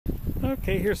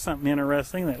Okay, here's something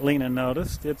interesting that Lena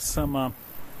noticed. It's some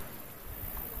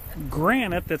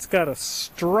granite that's got a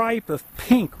stripe of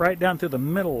pink right down through the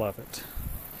middle of it.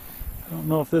 I don't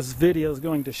know if this video is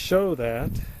going to show that,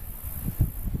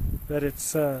 but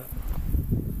it's an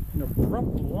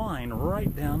abrupt line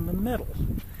right down the middle.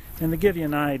 And to give you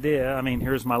an idea, I mean,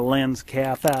 here's my lens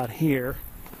cap out here,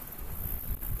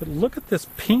 but look at this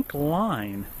pink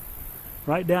line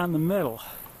right down the middle.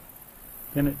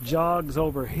 Then it jogs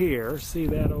over here. See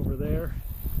that over there?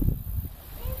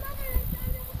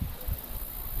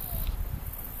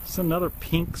 It's another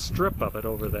pink strip of it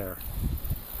over there.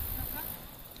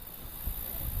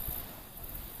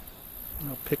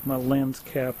 I'll pick my lens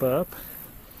cap up.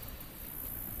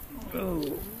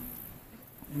 Oh,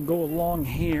 and go along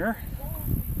here.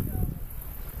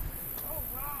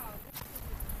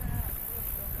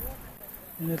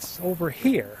 And it's over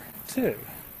here too.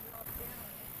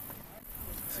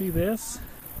 See this?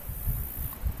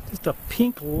 Just a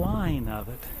pink line of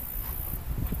it.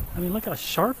 I mean, look how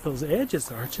sharp those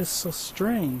edges are. It's just so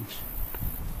strange.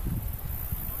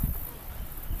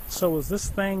 So was this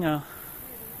thing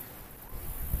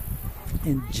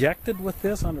injected with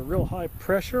this under real high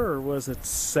pressure, or was it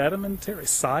sedimentary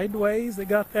sideways that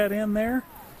got that in there?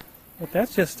 But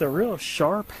that's just a real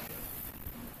sharp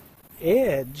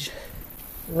edge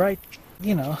right,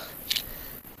 you know,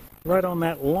 right on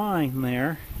that line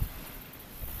there.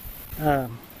 How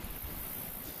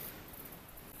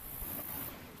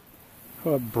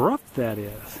abrupt that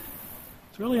is.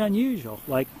 It's really unusual.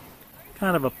 Like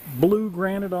kind of a blue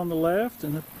granite on the left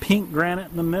and a pink granite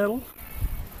in the middle,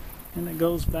 and it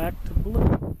goes back to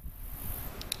blue.